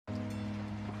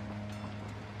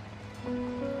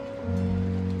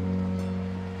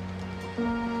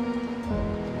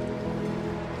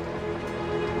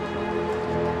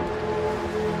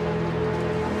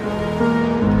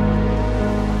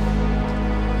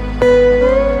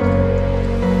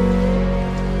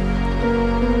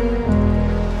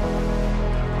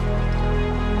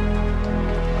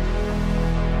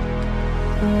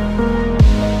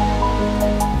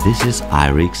This is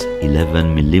IRIX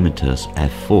 11mm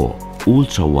f4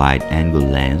 ultra-wide angle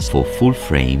lens for full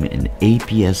frame and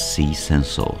APS-C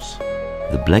sensors.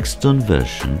 The Blackstone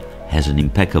version has an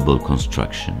impeccable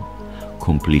construction,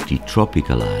 completely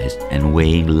tropicalized and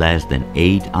weighing less than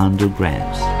 800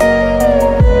 grams.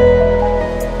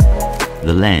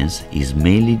 The lens is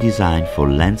mainly designed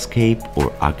for landscape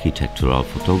or architectural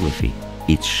photography.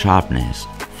 Its sharpness,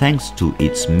 thanks to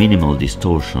its minimal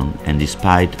distortion and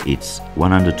despite its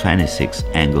 126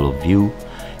 angle of view,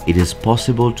 it is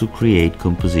possible to create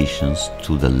compositions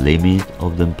to the limit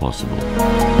of the impossible.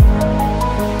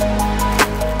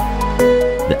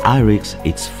 The IRIX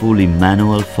is fully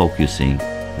manual focusing.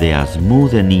 They are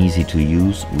smooth and easy to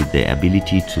use with the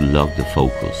ability to lock the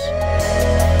focus.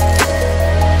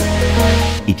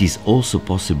 It is also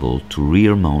possible to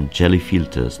rear mount jelly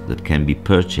filters that can be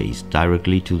purchased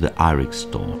directly to the IRIX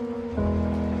store.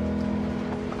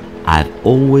 I've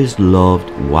always loved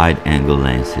wide-angle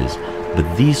lenses,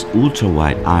 but this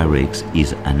ultra-wide IRIX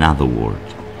is another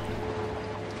world.